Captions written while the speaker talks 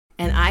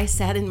And I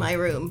sat in my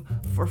room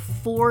for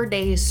 4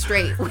 days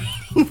straight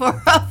waiting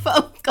for a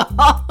phone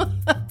call.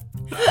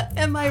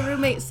 And my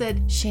roommate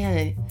said,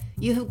 Shannon,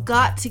 you have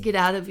got to get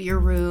out of your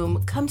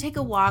room. Come take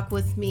a walk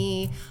with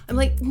me. I'm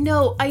like,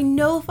 no, I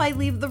know if I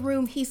leave the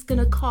room, he's going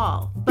to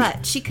call.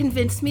 But she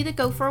convinced me to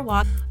go for a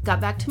walk,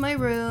 got back to my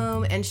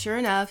room, and sure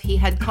enough, he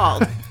had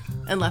called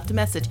and left a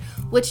message,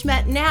 which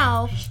meant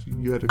now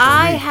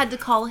I had to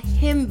call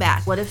him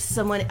back. What if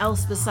someone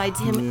else besides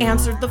him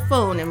answered the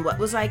phone, and what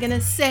was I going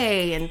to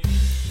say? And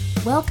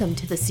welcome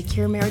to the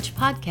Secure Marriage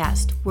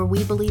Podcast, where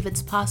we believe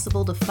it's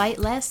possible to fight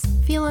less,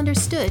 feel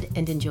understood,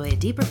 and enjoy a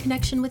deeper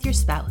connection with your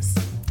spouse.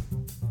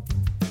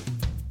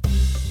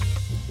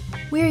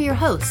 We're your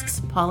hosts,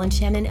 Paul and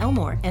Shannon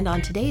Elmore, and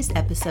on today's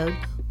episode,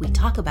 we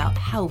talk about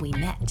how we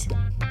met.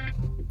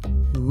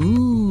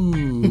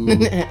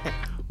 Ooh.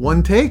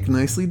 One take,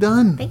 nicely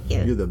done. Thank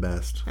you. You're the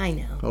best. I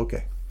know.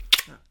 Okay.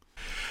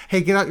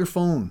 Hey, get out your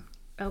phone.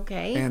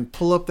 Okay. And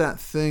pull up that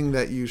thing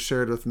that you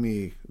shared with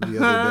me the other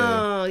day.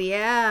 Oh,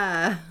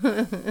 yeah.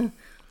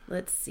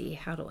 Let's see.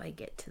 How do I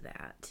get to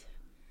that?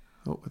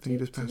 Oh, I think you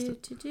just passed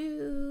it.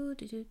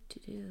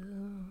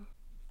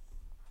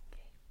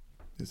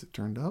 Is it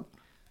turned up?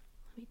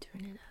 Let me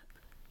turn it up.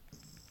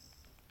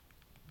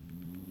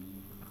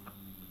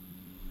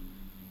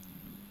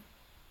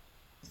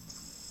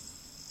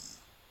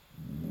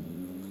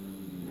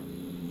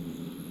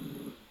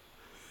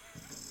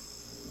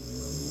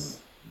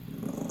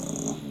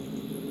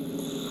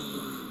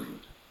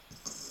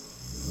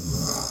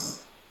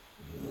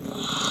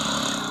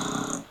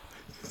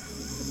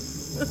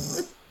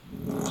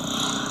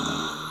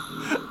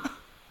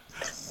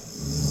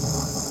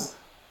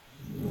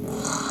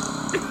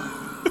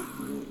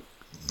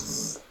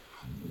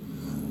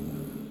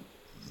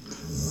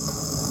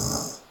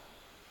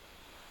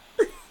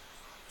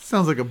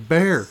 Sounds like a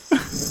bear.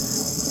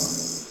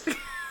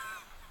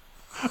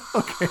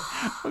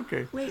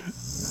 Okay. Wait.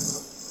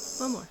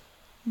 One more.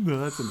 No,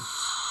 that's enough.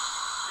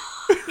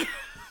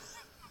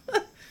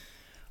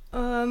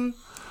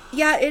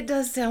 Yeah, it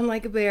does sound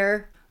like a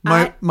bear.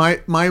 My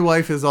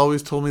wife has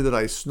always told me that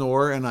I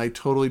snore, and I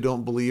totally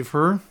don't believe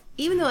her.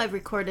 Even though I've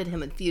recorded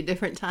him a few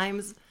different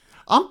times.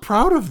 I'm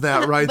proud of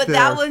that right but there.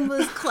 But that one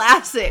was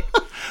classic.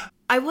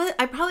 I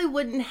probably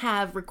wouldn't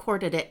have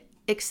recorded it,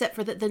 except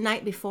for the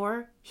night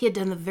before, he had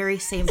done the very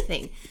same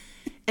thing.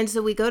 And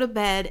so we go to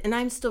bed, and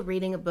I'm still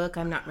reading a book.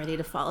 I'm not ready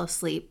to fall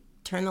asleep.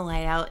 Turn the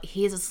light out.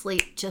 He's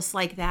asleep just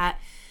like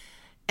that.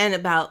 And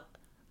about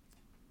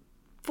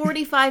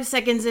 45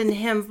 seconds into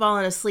him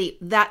falling asleep,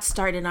 that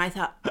started, and I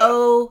thought,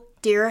 oh,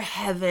 dear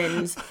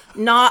heavens,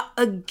 not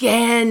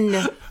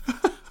again.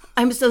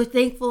 I'm so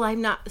thankful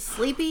I'm not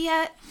sleepy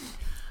yet.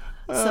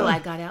 So I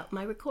got out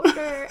my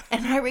recorder,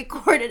 and I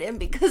recorded him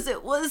because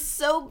it was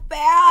so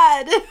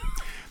bad.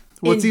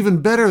 What's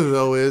even better,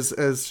 though, is,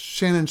 as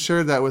Shannon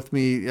shared that with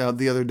me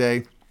the other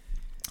day,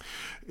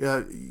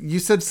 you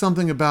said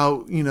something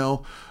about,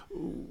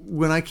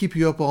 when I keep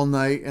you up all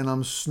night and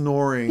I'm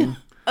snoring.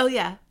 Oh,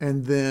 yeah.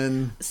 And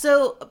then...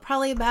 So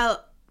probably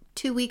about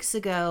 2 weeks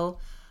ago,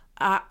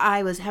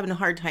 I was having a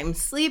hard time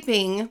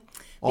sleeping.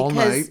 All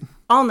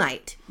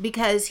night,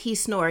 because he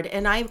snored.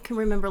 And I can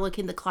remember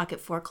looking at the clock at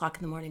 4 o'clock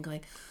in the morning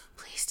going,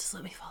 please just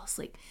let me fall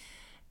asleep.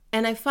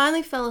 And I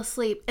finally fell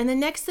asleep. And the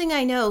next thing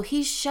I know,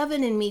 he's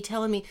shoving in me,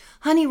 telling me,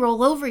 honey,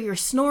 roll over, you're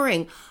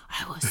snoring.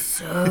 I was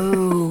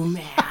so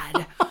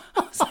mad. I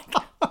was like,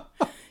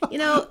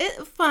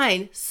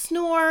 fine,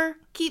 snore,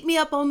 keep me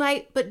up all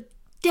night, but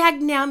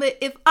dagnabbit,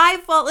 if I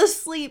fall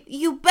asleep,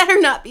 you better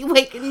not be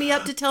waking me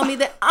up to tell me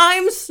that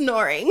I'm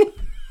snoring.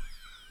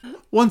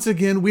 Once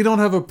again, we don't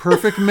have a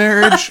perfect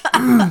marriage.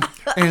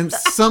 And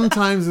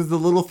sometimes it's the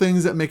little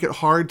things that make it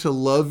hard to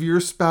love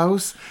your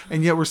spouse.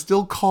 And yet we're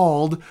still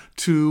called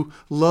to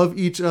love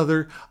each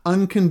other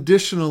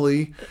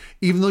unconditionally,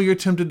 even though you're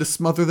tempted to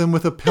smother them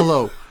with a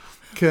pillow.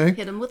 Okay?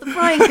 Hit them with a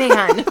frying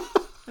pan.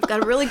 I've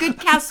got a really good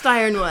cast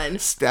iron one.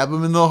 Stab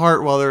them in the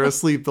heart while they're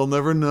asleep. They'll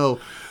never know.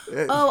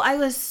 Oh, I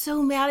was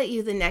so mad at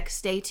you the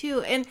next day,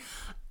 too. And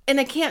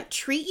I can't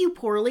treat you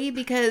poorly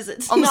because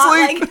it's I'm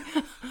not asleep.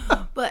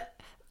 But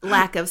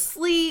lack of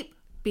sleep,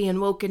 being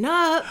woken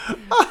up,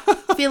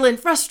 feeling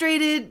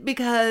frustrated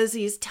because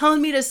he's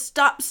telling me to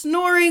stop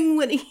snoring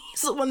when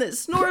he's the one that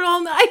snored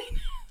all night.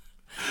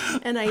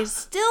 And I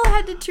still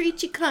had to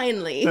treat you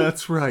kindly.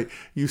 That's right.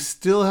 You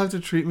still have to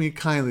treat me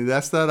kindly.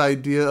 That's that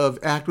idea of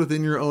act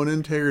within your own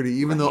integrity.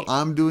 Even though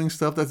I'm doing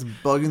stuff that's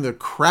bugging the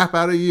crap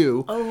out of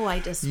you. Oh, I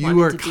just you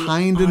are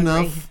kind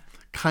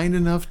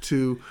enough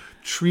to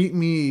treat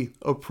me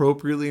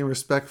appropriately and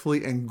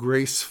respectfully and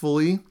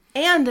gracefully.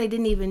 And I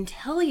didn't even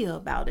tell you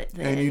about it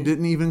then. And you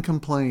didn't even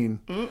complain.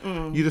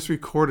 Mm-mm. You just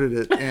recorded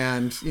it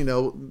and, used and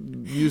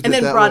it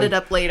then that brought way. it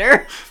up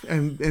later.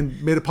 And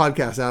made a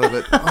podcast out of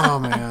it. Oh,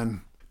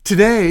 man.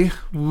 Today,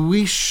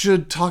 we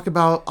should talk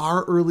about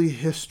our early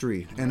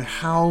history and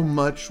how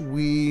much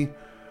we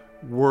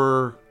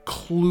were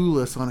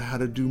clueless on how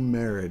to do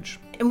marriage.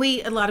 And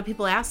a lot of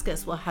people ask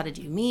us, well, how did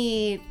you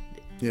meet?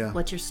 Yeah.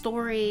 What's your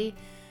story?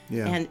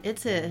 Yeah. And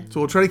it's a...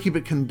 So we'll try to keep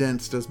it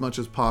condensed as much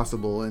as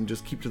possible and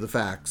just keep to the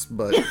facts.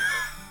 But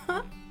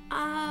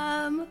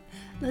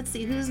let's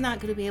see, who's not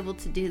going to be able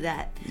to do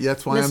that?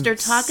 that's why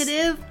Mr.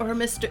 Talkative or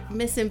Miss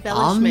Embellishment?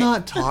 I'm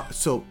not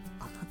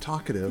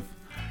talkative.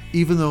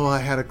 Even though I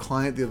had a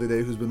client the other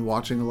day who's been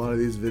watching a lot of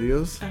these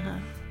videos,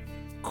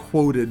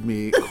 quoted,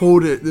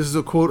 this is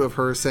a quote of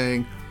her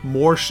saying,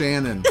 "More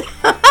Shannon."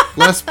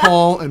 Less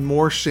Paul and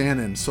more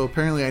Shannon. So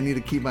apparently I need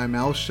to keep my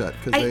mouth shut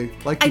because they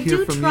like to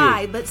hear from you. I do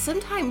try, but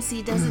sometimes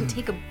he doesn't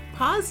take a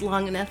pause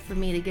long enough for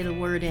me to get a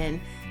word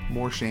in.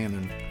 More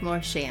Shannon.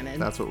 More Shannon.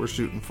 That's what we're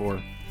shooting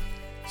for.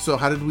 So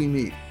how did we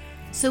meet?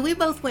 So we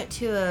both went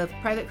to a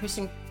private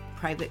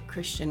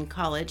Christian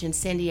college in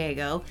San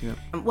Diego.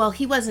 Yep. Well,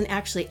 he wasn't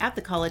actually at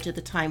the college at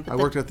the time. But I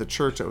worked at the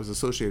church that was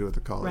associated with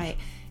the college. Right.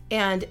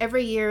 And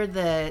every year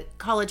the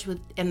college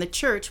and the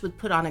church would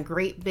put on a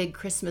great big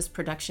Christmas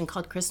production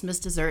called Christmas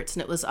Desserts.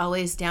 And it was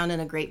always down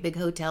in a great big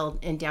hotel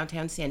in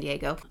downtown San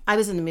Diego. I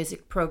was in the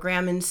music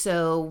program. And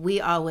so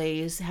we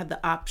always had the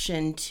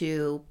option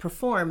to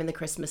perform in the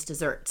Christmas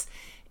Desserts.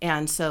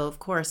 And so, of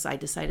course, I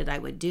decided I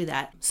would do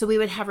that. So we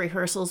would have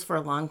rehearsals for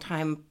a long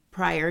time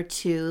prior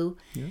to.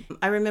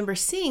 I remember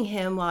seeing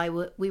him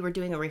while we were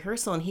doing a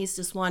rehearsal, and he's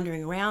just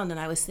wandering around, and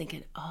I was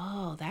thinking,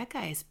 oh, that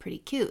guy is pretty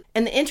cute.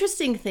 And the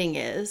interesting thing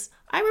is,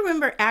 I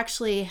remember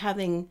actually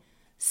having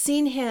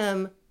seen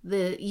him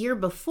the year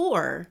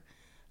before,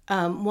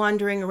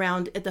 wandering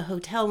around at the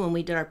hotel when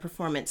we did our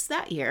performance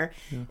that year,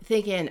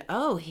 thinking,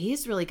 oh,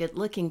 he's really good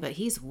looking, but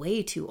he's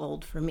way too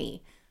old for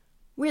me.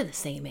 We're the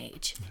same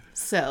age.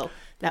 So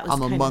that was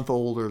I'm a month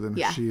older than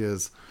she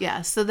is.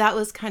 Yeah, so that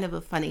was kind of a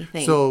funny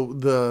thing. So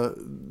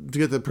to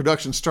get the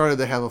production started,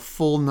 they have a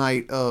full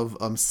night of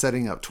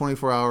setting up,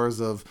 24 hours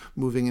of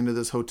moving into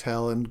this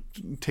hotel and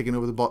taking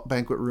over the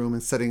banquet room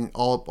and setting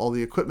all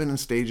the equipment and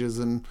stages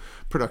and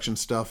production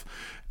stuff.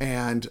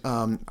 And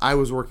I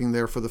was working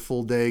there for the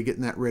full day,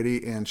 getting that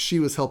ready, and she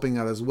was helping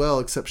out as well,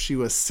 except she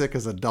was sick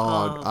as a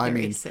dog.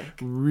 Sick.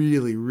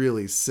 Really,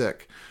 really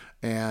sick.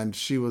 And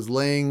she was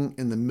laying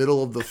in the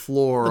middle of the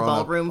floor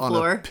on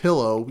a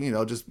pillow,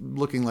 just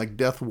looking like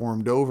death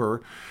warmed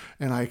over.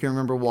 And I can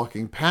remember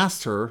walking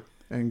past her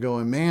and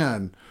going,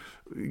 man,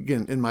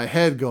 again, in my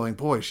head going,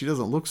 boy, she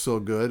doesn't look so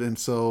good. And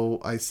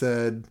so I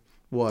said,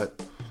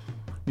 what?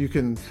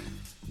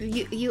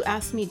 You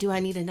asked me, do I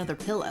need another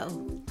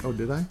pillow? Oh,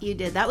 did I? You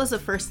did. That was the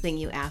first thing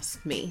you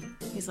asked me.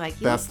 He's like,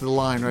 that's the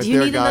line right there, guys. Do you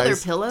need another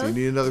pillow? Do you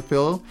need another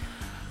pillow?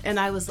 And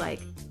I was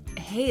like,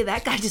 hey,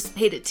 that guy just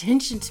paid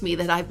attention to me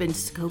that I've been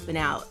scoping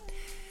out.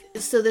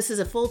 So this is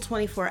a full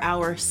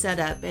 24-hour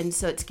setup, and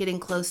so it's getting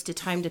close to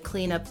time to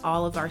clean up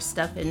all of our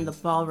stuff in the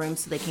ballroom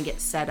so they can get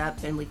set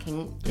up and we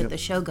can get the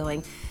show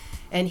going.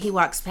 And he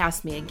walks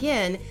past me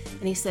again,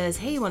 and he says,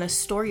 hey, you want to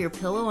store your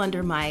pillow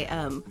under my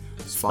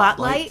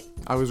spotlight?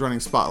 I was running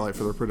Spotlight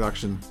for the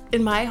production.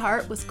 And my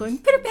heart was going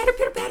pitter-patter,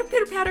 pitter-patter,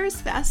 pitter-patter as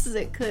fast as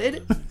it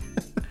could.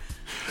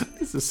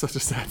 This is such a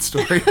sad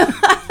story.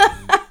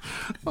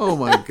 Oh,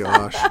 my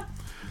gosh.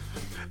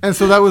 And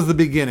so that was the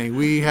beginning.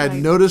 We had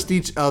noticed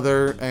each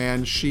other,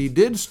 and she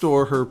did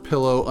store her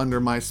pillow under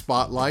my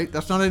spotlight.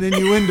 That's not an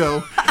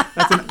innuendo.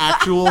 That's an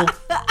actual...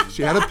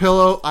 She had a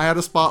pillow. I had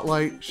a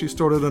spotlight. She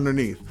stored it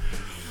underneath.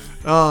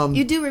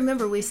 You do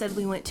remember we said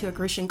we went to a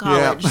Christian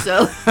college,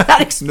 so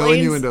that explains... No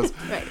innuendos.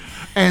 Right.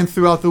 And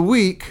throughout the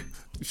week,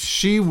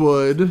 she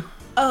would...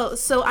 Oh,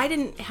 so I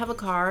didn't have a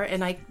car,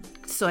 and I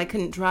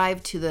couldn't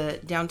drive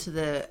down to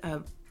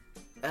the...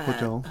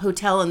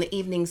 hotel in the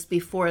evenings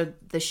before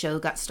the show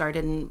got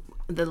started and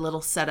the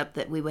little setup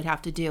that we would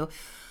have to do.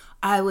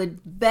 I would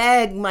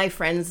beg my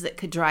friends that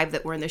could drive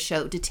that were in the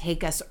show to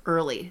take us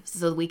early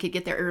so we could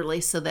get there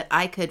early so that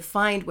I could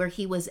find where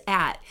he was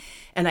at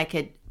and I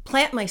could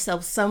plant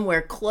myself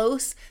somewhere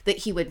close that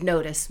he would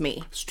notice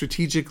me.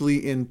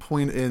 Strategically in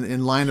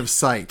line of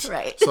sight.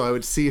 Right. So I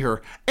would see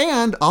her.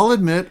 And I'll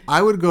admit,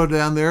 I would go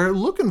down there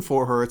looking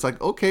for her. It's like,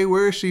 okay,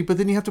 where is she? But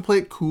then you have to play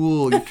it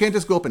cool. You can't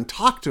just go up and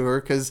talk to her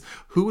because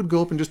who would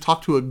go up and just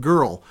talk to a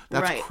girl?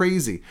 That's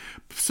crazy.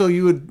 So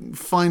you would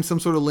find some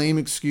sort of lame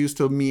excuse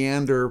to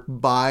meander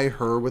by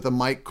her with a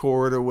mic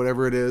cord or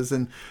whatever it is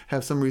and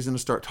have some reason to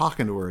start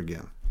talking to her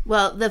again.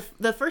 Well,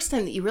 the first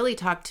time that you really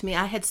talked to me,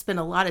 I had spent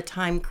a lot of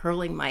time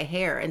curling my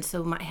hair. And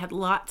so I had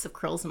lots of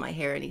curls in my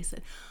hair. And he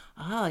said,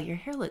 oh, your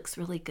hair looks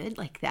really good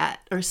like that.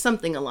 Or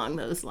something along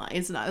those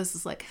lines. And I was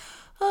just like,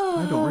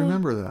 oh. I don't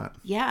remember that.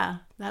 Yeah,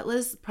 that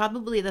was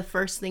probably the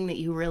first thing that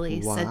you really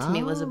said to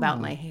me was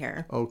about my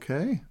hair.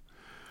 Okay.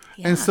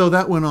 Yeah. And so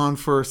that went on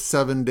for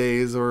 7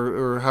 days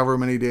or however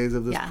many days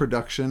of this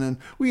production. And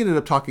we ended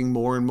up talking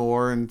more and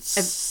more and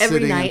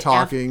every night and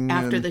talking.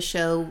 After the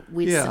show,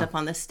 we'd sit up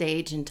on the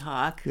stage and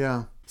talk.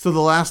 Yeah. So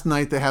the last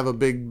night they have a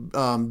big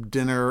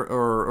dinner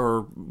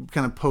or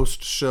kind of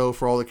post-show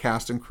for all the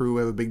cast and crew.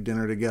 We have a big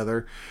dinner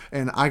together.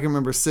 And I can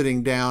remember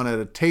sitting down at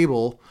a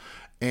table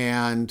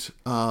and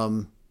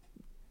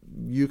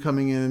you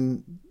coming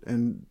in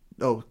and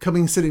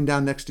sitting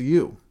down next to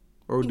you.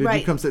 Or did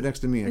you come sit next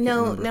to me?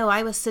 No,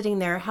 I was sitting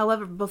there.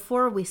 However,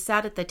 before we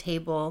sat at the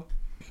table,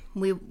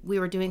 we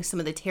were doing some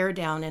of the tear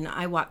down, and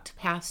I walked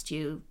past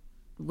you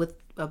with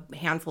a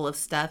handful of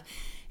stuff,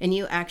 and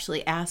you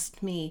actually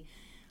asked me,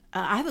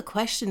 I have a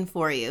question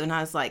for you. And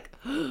I was like,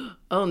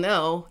 oh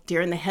no,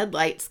 deer in the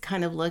headlights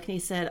kind of look. And he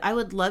said, I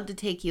would love to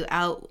take you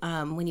out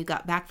when you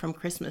got back from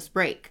Christmas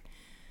break.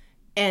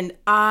 And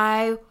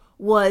I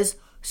was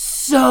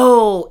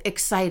so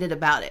excited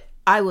about it.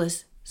 I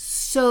was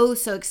so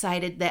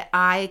excited that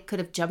I could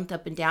have jumped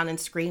up and down and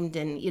screamed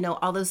and,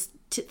 all those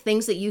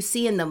things that you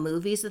see in the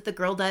movies that the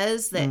girl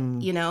does that,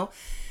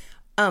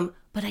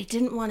 but I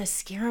didn't want to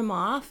scare him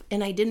off,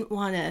 and I didn't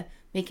want to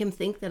make him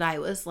think that I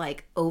was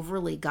like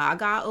overly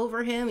gaga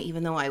over him,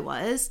 even though I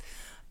was.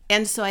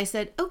 And so I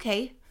said,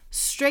 okay,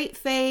 straight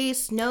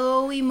face,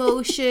 no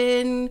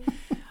emotion.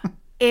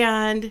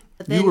 And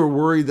then, you were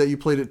worried that you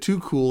played it too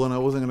cool and I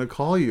wasn't going to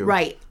call you.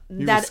 Right.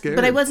 You were scared.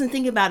 But I wasn't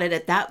thinking about it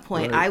at that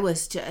point. Right. I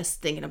was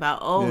just thinking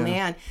about,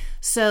 man.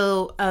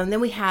 So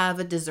then we have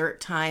a dessert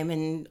time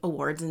and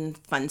awards and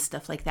fun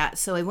stuff like that.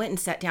 So I went and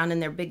sat down in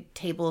their big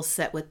table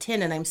set with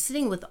 10, and I'm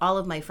sitting with all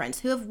of my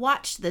friends who have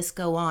watched this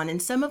go on, and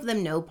some of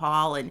them know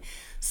Paul and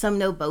some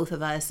know both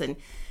of us.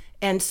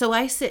 And so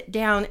I sit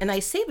down and I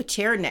save a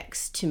chair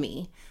next to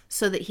me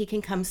so that he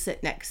can come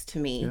sit next to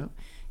me. Yeah.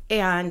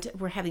 And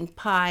we're having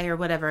pie or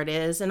whatever it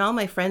is, and all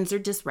my friends are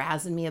just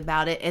razzing me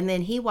about it. And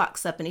then he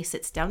walks up and he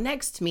sits down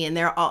next to me, and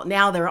they're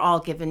all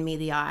giving me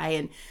the eye,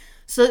 and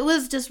so it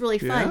was just really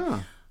fun. Yeah.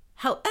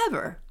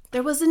 However,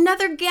 there was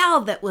another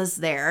gal that was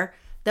there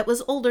that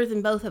was older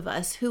than both of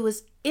us who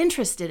was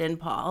interested in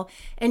Paul,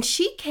 and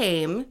she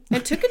came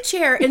and took a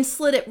chair and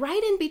slid it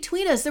right in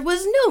between us. There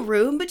was no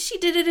room, but she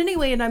did it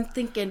anyway, and I'm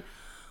thinking,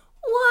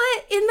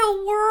 what in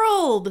the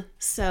world?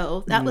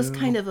 So that was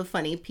kind of a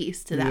funny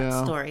piece to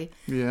that story.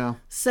 Yeah.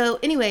 So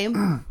anyway,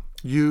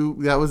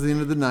 that was the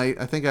end of the night.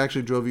 I think I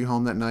actually drove you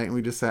home that night, and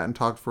we just sat and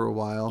talked for a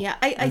while. Yeah,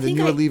 and then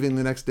you were leaving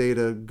the next day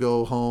to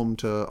go home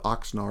to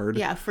Oxnard.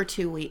 Yeah, for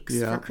 2 weeks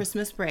for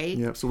Christmas break.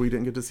 Yep, so we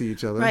didn't get to see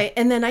each other. Right,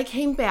 and then I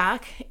came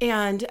back,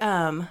 and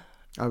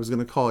I was going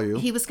to call you.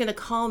 he was going to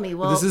call me.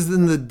 Well, this is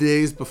in the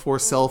days before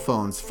cell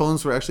phones.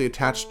 Phones were actually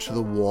attached to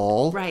the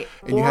wall. Right,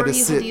 And or you had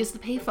to use the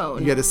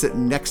payphone. You had to sit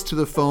next to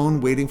the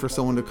phone waiting for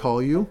someone to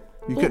call you.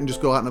 You couldn't just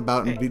go out and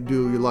about and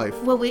do your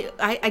life. Well,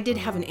 I did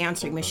have an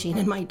answering machine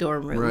in my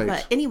dorm room. Right.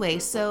 But anyway,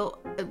 so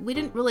we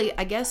didn't really,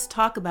 I guess,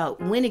 talk about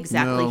when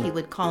exactly he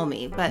would call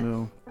me. But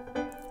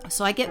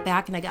So I get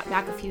back, and I got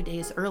back a few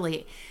days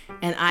early,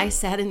 and I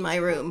sat in my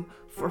room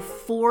for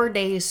 4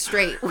 days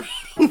straight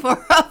waiting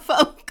for a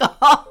phone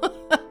call.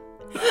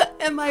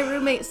 And my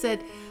roommate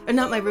said, or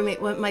not my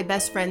roommate, my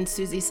best friend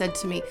Susie said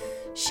to me,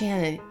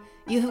 Shannon,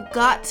 you have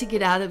got to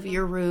get out of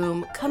your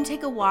room. Come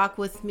take a walk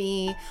with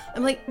me.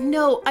 I'm like,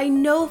 no, I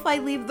know if I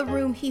leave the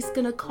room, he's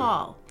going to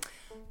call.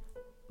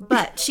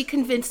 But she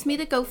convinced me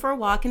to go for a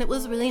walk, and it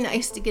was really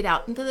nice to get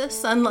out into the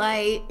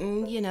sunlight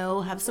and,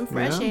 have some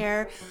fresh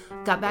air.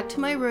 Got back to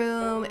my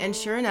room, and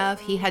sure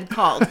enough, he had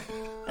called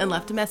and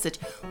left a message,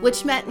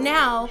 which meant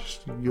now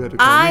You had to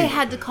call I me.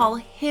 had to call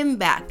him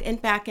back. And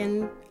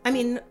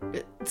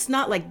it's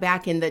not like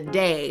back in the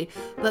day,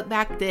 but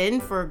back then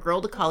for a girl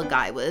to call a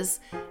guy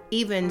was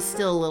even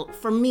still a little,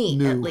 for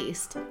me at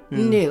least,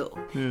 new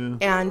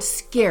and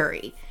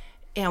scary.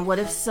 And what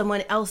if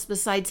someone else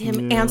besides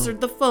him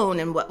answered the phone,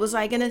 and what was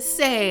I going to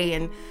say?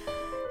 And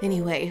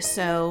anyway,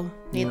 so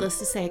needless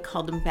to say, I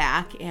called him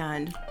back,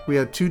 and We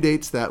had 2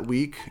 dates that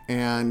week,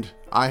 and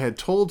I had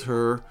told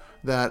her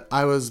that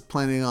I was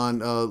planning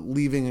on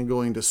leaving and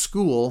going to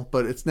school,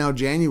 but it's now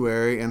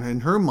January, and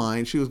in her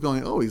mind, she was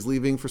going, oh, he's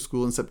leaving for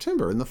school in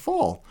September, in the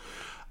fall.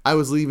 I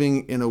was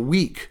leaving in a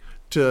week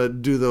to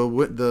do the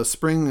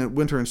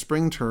winter and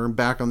spring term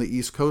back on the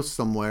East Coast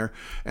somewhere,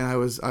 and I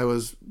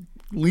was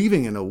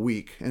leaving in a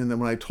week. And then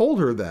when I told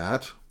her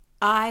that,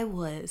 I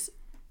was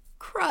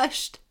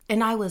crushed,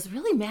 and I was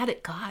really mad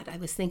at God. I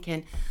was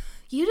thinking,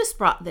 you just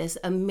brought this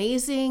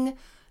amazing,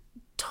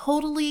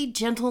 totally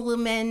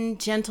gentleman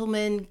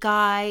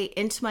guy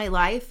into my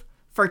life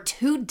for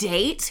 2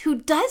 dates. Who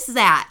does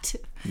that?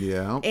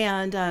 yeah.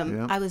 And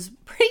I was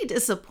pretty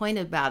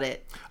disappointed about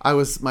it.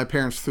 My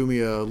parents threw me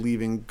a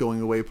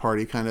going away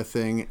party kind of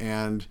thing,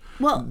 and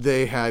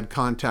they had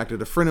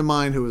contacted a friend of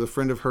mine who was a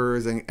friend of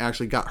hers and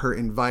actually got her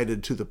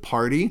invited to the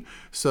party.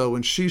 So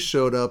when she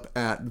showed up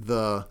at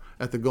the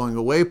going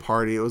away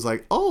party, it was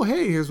like, oh,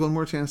 hey, here's one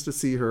more chance to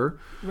see her.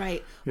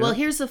 Right. Yeah. Well,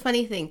 here's the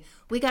funny thing.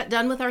 We got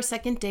done with our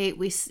second date.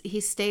 He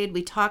stayed.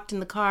 We talked in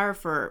the car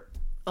for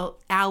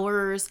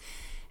hours.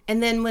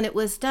 And then when it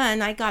was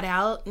done, I got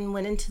out and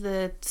went into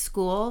the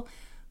school,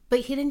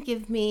 but he didn't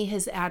give me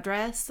his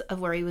address of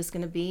where he was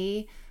going to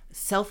be.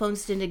 Cell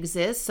phones didn't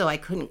exist, so I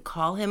couldn't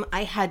call him.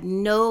 I had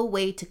no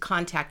way to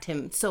contact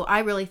him. So I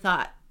really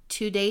thought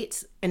 2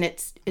 dates and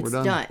it's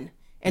done.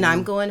 And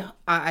I'm going,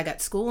 I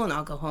got school and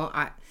I'll go home.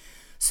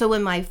 So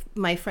when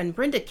my friend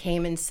Brenda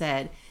came and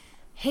said,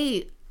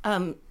 hey,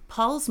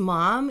 Paul's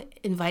mom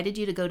invited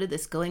you to go to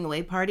this going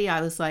away party, I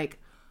was like,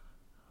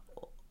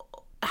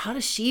 how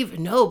does she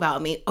even know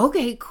about me?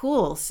 Okay,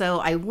 cool. So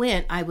I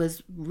went. I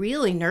was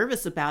really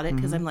nervous about it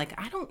because I'm like,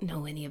 I don't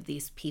know any of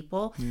these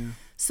people. Yeah.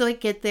 So I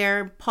get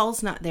there.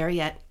 Paul's not there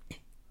yet.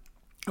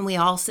 And we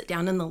all sit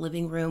down in the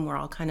living room. We're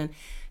all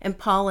and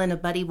Paul and a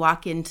buddy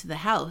walk into the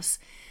house.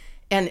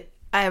 And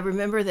I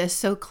remember this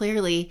so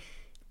clearly.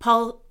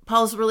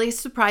 Paul's really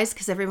surprised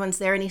because everyone's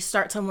there, and he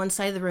starts on one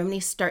side of the room and he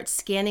starts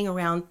scanning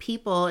around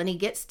people, and he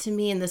gets to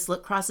me and this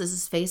look crosses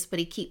his face, but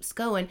he keeps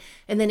going.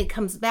 And then he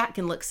comes back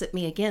and looks at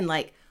me again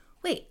like,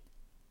 wait,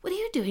 what are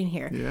you doing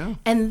here? Yeah.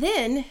 And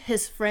then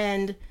his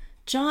friend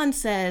John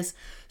says,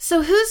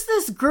 so who's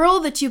this girl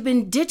that you've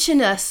been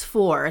ditching us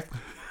for?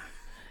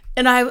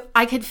 And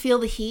I could feel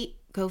the heat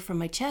go from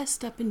my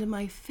chest up into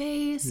my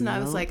face. And I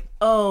was like,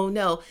 oh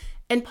no.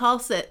 And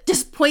Paul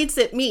just points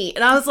at me.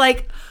 And I was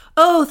like,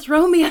 oh,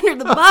 throw me under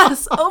the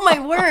bus. Oh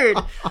my word.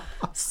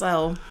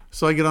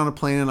 So I get on a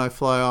plane and I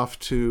fly off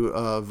to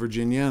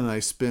Virginia, and I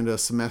spend a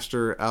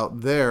semester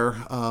out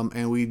there.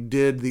 And we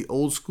did the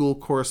old school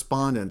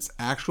correspondence,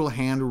 actual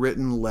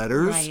handwritten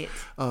letters,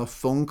 right.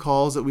 Phone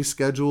calls that we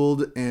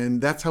scheduled.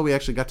 And that's how we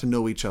actually got to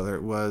know each other.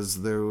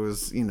 There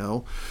was,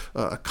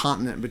 a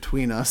continent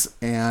between us,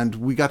 and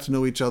we got to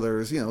know each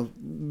other's,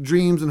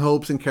 dreams and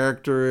hopes and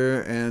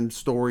character and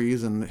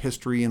stories and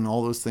history and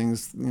all those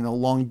things,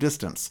 long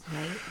distance.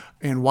 Right.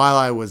 And while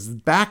I was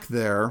back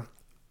there,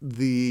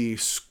 the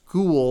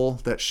school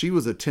that she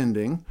was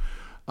attending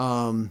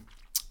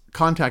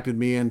contacted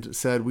me and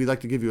said, we'd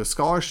like to give you a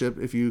scholarship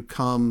if you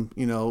come,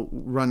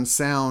 run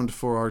sound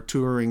for our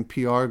touring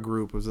PR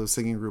group. It was a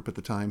singing group at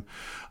the time.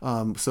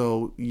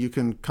 So you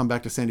can come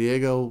back to San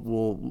Diego.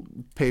 We'll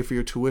pay for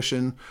your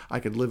tuition. I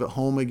could live at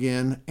home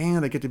again,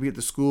 and I get to be at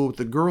the school with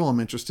the girl I'm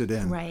interested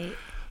in. Right.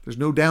 There's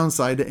no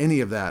downside to any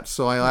of that.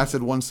 So I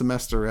lasted one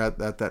semester at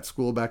that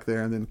school back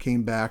there, and then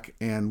came back,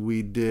 and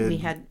we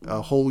had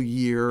a whole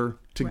year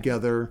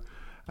together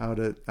out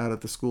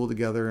at the school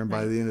together. And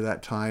by the end of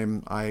that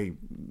time,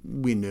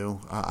 we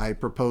knew. I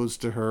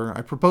proposed to her.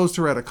 I proposed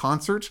to her at a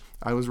concert.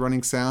 I was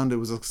running sound. It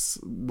was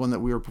one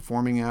that we were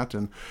performing at,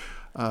 and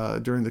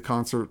during the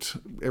concert,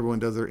 everyone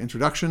does their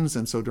introductions.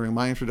 And so during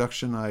my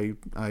introduction, I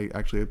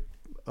actually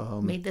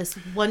made this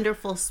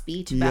wonderful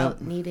speech about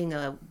needing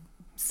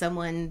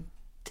someone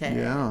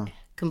to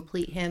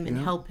complete him and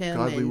help him.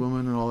 Godly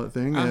woman and all that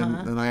thing.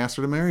 And I asked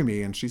her to marry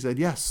me, and she said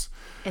yes.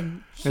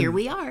 And here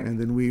we are. And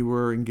then we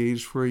were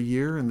engaged for a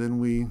year, and then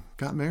we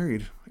got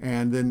married.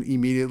 And then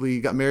immediately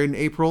got married in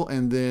April,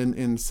 and then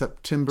in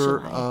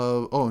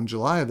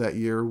July of that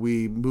year,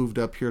 we moved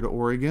up here to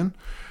Oregon.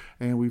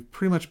 And we've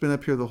pretty much been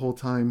up here the whole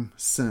time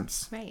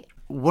since. Right.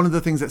 One of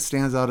the things that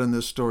stands out in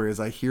this story, as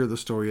I hear the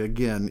story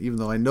again, even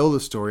though I know the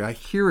story, I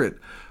hear it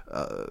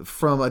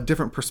from a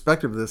different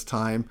perspective this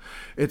time.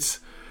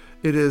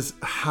 It is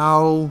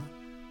how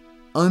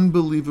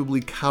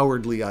unbelievably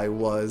cowardly I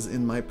was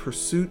in my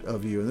pursuit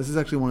of you. And this is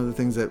actually one of the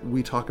things that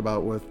we talk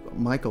about with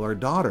Michael, our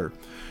daughter,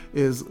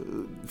 is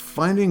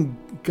finding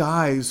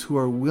guys who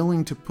are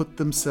willing to put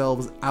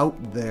themselves out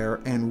there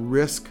and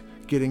risk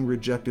getting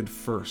rejected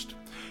first.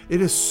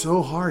 It is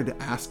so hard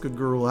to ask a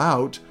girl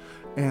out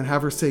and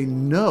have her say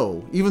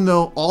no, even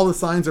though all the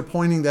signs are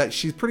pointing that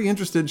she's pretty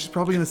interested. She's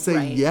probably going to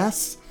say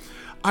yes.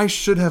 I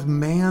should have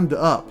manned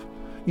up,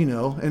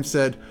 and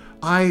said,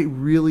 I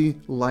really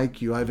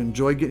like you. I've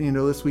enjoyed getting to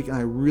know this week, and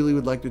I really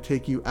would like to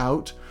take you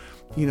out.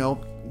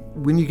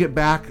 When you get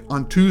back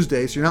on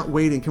Tuesday, so you're not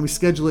waiting, can we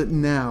schedule it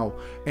now?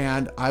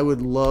 And I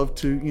would love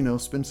to,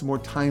 spend some more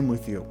time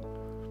with you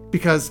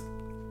because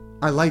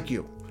I like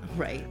you.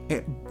 Right.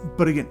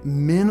 But again,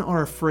 men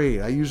are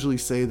afraid. I usually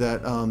say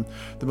that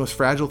the most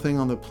fragile thing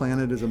on the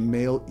planet is a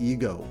male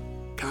ego.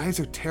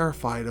 Guys are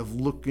terrified of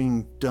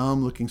looking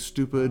dumb, looking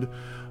stupid,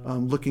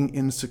 looking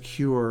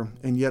insecure.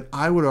 And yet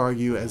I would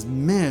argue as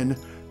men,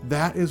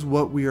 that is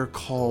what we are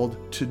called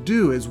to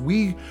do, is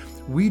we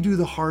do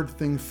the hard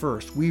thing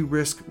first. We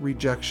risk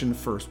rejection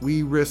first.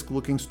 We risk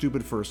looking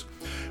stupid first.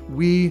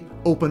 We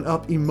open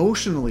up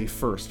emotionally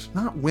first,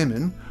 not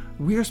women.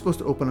 We are supposed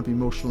to open up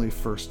emotionally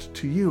first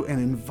to you and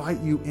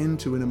invite you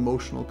into an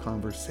emotional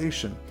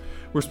conversation.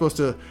 We're supposed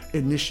to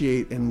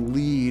initiate and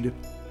lead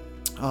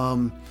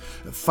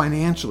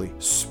financially,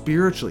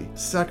 spiritually,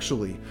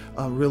 sexually,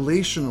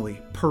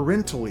 relationally,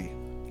 parentally,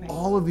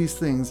 all of these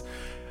things.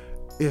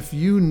 If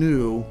you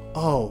knew,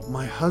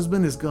 my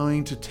husband is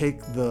going to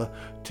take the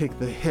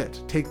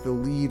hit, take the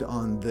lead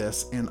on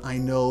this, and I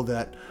know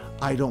that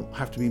I don't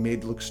have to be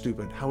made to look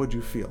stupid, how would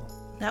you feel?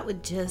 That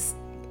would just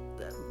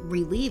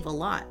relieve a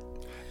lot.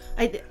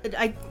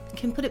 I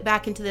can put it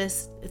back into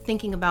this,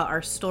 thinking about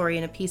our story,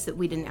 and a piece that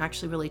we didn't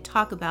actually really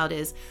talk about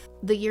is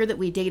the year that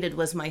we dated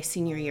was my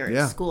senior year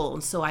at school.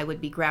 And so I would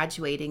be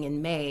graduating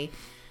in May.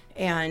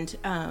 And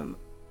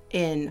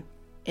in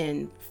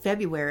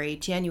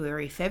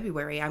January,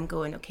 February, I'm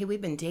going, okay, we've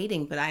been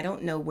dating, but I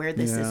don't know where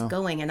this is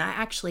going. And I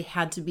actually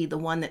had to be the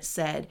one that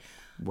said,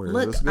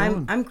 look,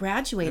 I'm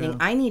graduating.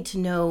 I need to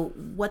know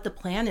what the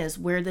plan is,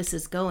 where this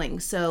is going.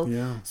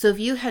 So if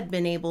you had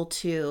been able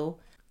to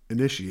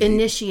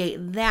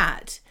initiate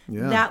that,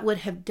 that would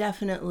have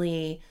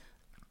definitely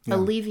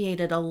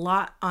alleviated a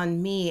lot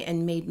on me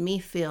and made me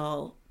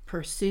feel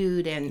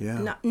pursued.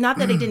 And not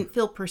that I didn't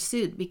feel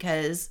pursued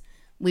because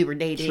we were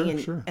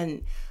dating,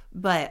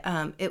 but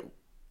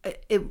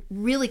it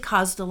really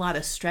caused a lot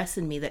of stress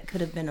in me that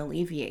could have been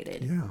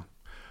alleviated. Yeah.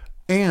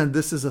 And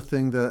this is a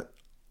thing that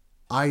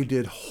I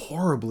did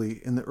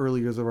horribly in the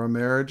early years of our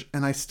marriage,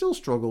 and I still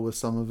struggle with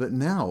some of it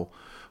now,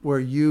 where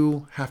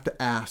you have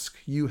to ask,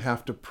 you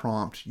have to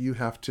prompt, you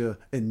have to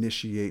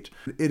initiate.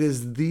 It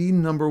is the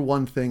number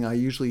one thing I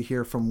usually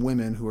hear from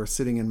women who are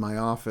sitting in my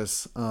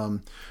office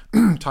talking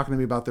to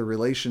me about their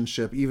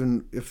relationship,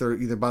 even if they're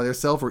either by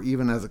themselves or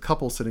even as a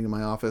couple sitting in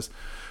my office.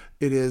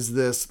 It is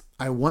this: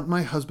 I want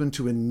my husband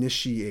to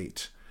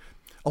initiate.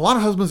 A lot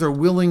of husbands are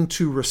willing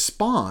to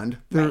respond.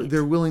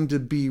 They're willing to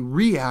be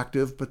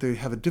reactive, but they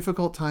have a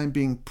difficult time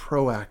being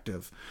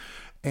proactive.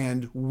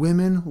 And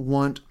women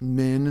want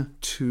men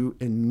to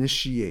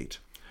initiate.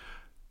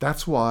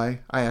 That's why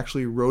I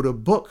actually wrote a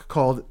book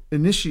called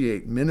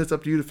Initiate. Men, it's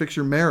up to you to fix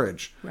your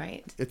marriage.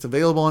 Right. It's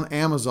available on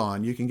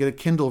Amazon. You can get a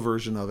Kindle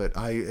version of it.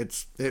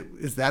 It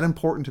is that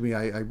important to me.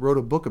 I wrote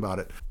a book about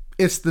it.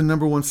 It's the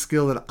number one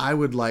skill that I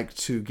would like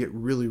to get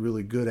really,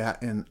 really good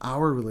at in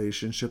our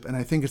relationship. And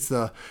I think it's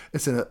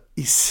an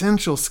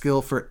essential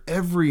skill for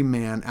every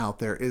man out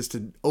there, is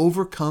to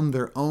overcome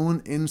their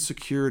own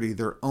insecurity,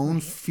 their own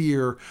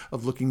fear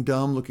of looking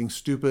dumb, looking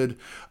stupid,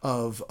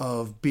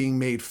 of being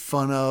made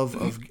fun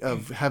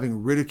of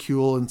having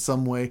ridicule in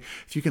some way.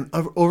 If you can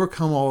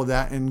overcome all of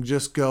that and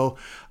just go,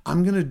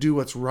 I'm going to do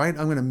what's right.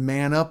 I'm going to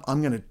man up.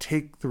 I'm going to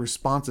take the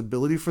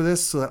responsibility for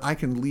this so that I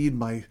can lead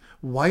my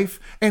wife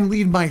and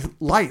lead my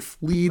life,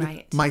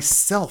 lead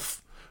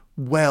myself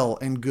well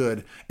and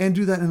good, and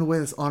do that in a way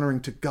that's honoring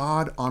to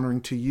God,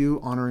 honoring to you,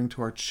 honoring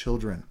to our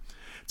children.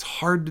 It's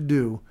hard to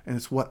do, and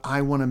it's what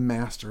I want to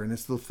master, and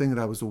it's the thing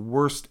that I was the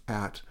worst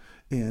at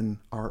in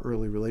our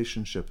early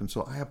relationship. And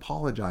so I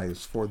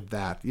apologize for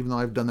that, even though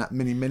I've done that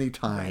many, many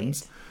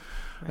times. Right.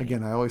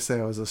 Again, I always say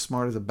I was as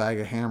smart as a bag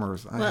of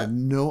hammers. I had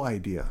no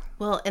idea.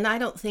 Well, and I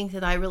don't think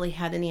that I really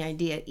had any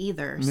idea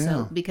either. Yeah.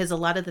 So, because a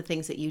lot of the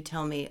things that you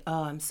tell me,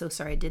 oh, I'm so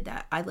sorry I did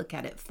that, I look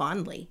at it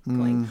fondly,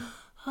 going,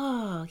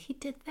 oh, he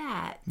did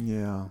that.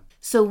 Yeah.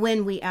 So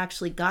when we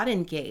actually got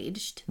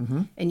engaged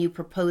and you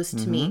proposed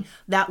to me,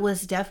 that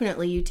was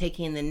definitely you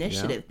taking the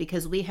initiative,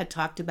 because we had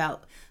talked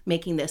about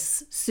making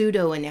this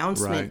pseudo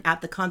announcement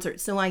at the concert.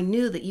 So I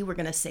knew that you were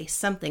going to say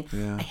something.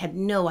 Yeah. I had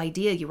no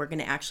idea you were going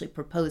to actually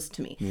propose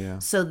to me. Yeah.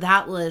 So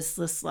that was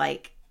this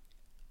like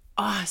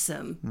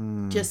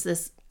awesome, just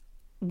this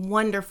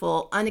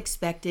wonderful,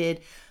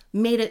 unexpected,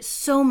 made it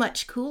so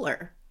much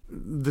cooler.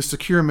 The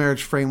secure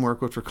marriage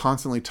framework, which we're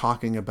constantly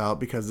talking about,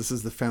 because this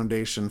is the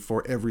foundation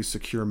for every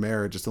secure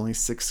marriage. It's only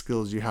 6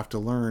 skills you have to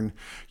learn.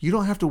 You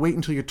don't have to wait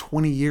until you're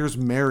 20 years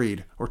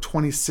married or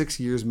 26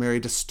 years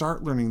married to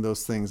start learning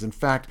those things. In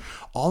fact,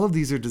 all of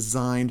these are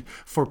designed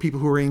for people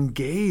who are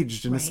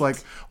engaged. And it's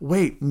like,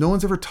 wait, no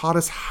one's ever taught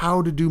us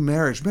how to do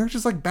marriage. Marriage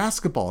is like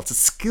basketball. It's a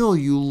skill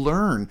you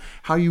learn,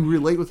 how you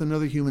relate with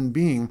another human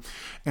being.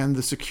 And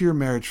the secure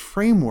marriage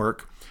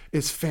framework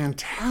is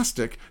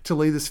fantastic to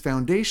lay this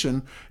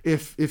foundation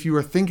if you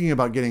are thinking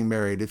about getting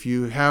married, if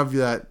you have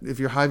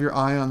your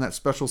eye on that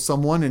special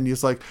someone and you're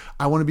like,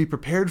 I want to be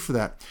prepared for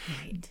that.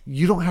 Right.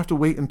 You don't have to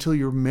wait until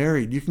you're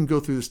married. You can go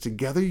through this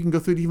together. You can go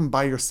through it even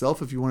by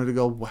yourself if you wanted to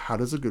go, well, how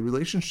does a good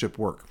relationship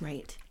work?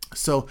 Right.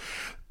 So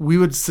we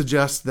would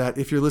suggest that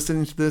if you're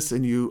listening to this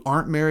and you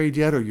aren't married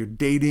yet, or you're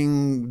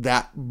dating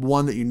that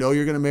one that you know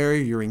you're going to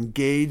marry, you're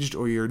engaged,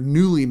 or you're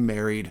newly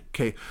married,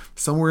 okay,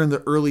 somewhere in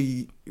the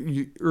early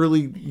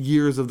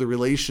years of the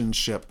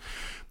relationship,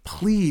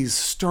 please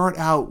start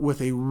out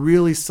with a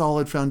really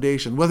solid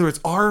foundation, whether it's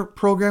our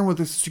program with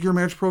the Secure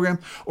Marriage Program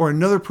or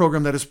another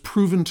program that is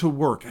proven to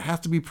work. It has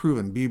to be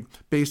proven, be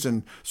based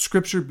in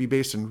scripture, be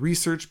based in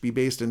research, be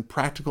based in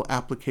practical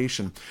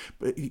application.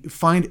 But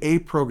find a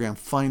program,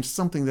 find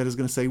something that is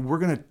going to say, we're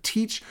going to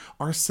teach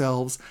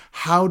ourselves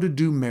how to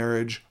do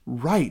marriage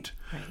right,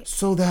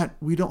 so that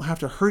we don't have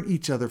to hurt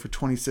each other for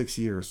 26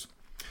 years.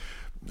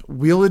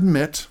 We'll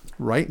admit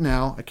right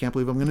now, I can't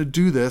believe I'm going to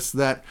do this,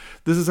 that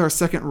this is our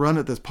second run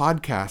at this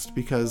podcast,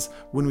 because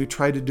when we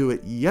tried to do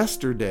it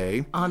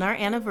yesterday, on our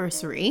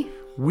anniversary,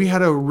 we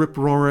had a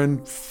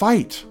rip-roaring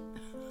fight.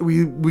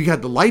 We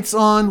had the lights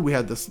on, we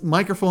had the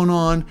microphone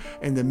on,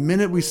 and the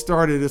minute we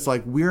started, it's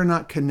like, we're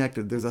not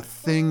connected. There's a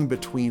thing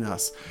between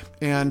us.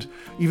 And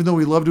even though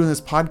we love doing this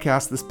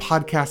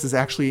podcast is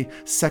actually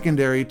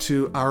secondary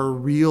to our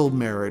real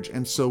marriage.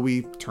 And so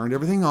we turned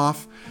everything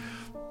off.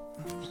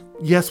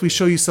 Yes, we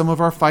show you some of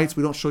our fights.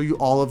 We don't show you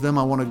all of them.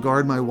 I want to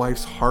guard my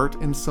wife's heart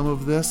in some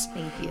of this.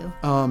 Thank you.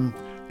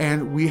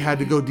 And we had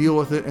to go deal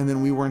with it, and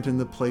then we weren't in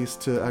the place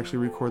to actually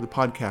record the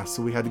podcast.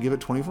 So we had to give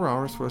it 24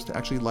 hours for us to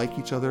actually like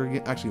each other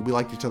again. Actually, we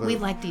liked each other.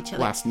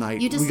 Last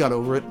night. We got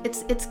over it.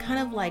 It's kind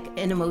of like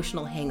an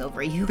emotional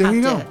hangover. You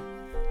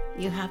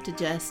have to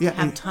just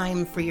have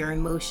time for your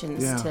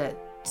emotions to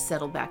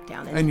settle back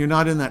down. And you're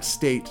not in that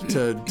state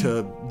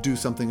to do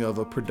something of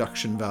a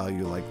production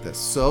value like this.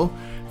 So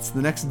it's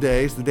the next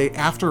day. It's the day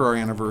after our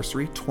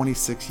anniversary,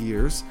 26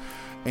 years.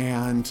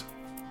 And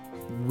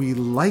we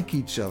like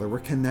each other. We're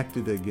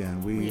connected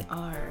again. We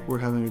are. We're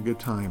having a good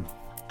time.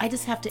 I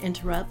just have to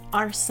interrupt.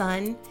 Our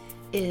son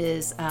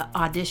is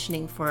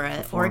auditioning for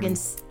a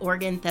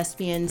Oregon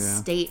Thespian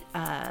State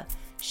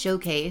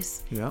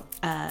showcase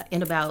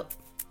in about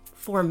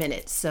 4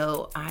 minutes.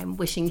 So I'm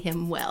wishing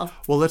him well.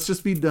 Well, let's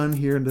just be done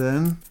here and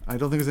then. I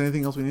don't think there's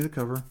anything else we need to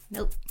cover.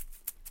 Nope.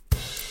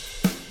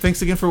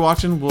 Thanks again for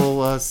watching.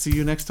 We'll see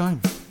you next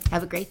time.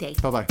 Have a great day.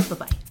 Bye-bye.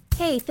 Bye-bye.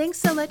 Hey, thanks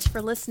so much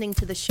for listening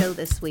to the show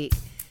this week.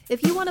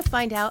 If you want to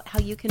find out how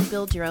you can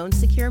build your own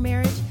secure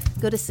marriage,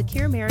 go to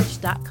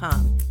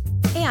securemarriage.com.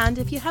 And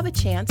if you have a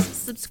chance,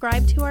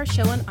 subscribe to our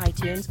show on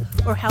iTunes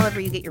or however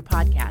you get your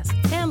podcast,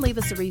 and leave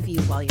us a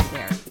review while you're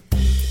there.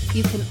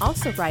 You can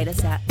also write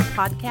us at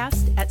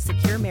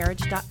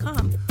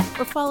podcast@securemarriage.com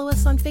or follow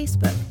us on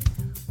Facebook.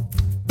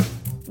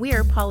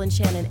 We're Paul and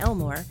Shannon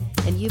Elmore,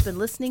 and you've been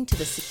listening to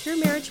the Secure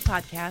Marriage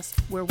Podcast,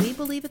 where we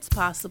believe it's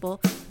possible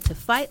to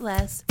fight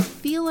less,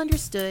 feel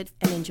understood,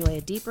 and enjoy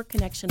a deeper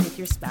connection with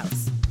your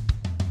spouse.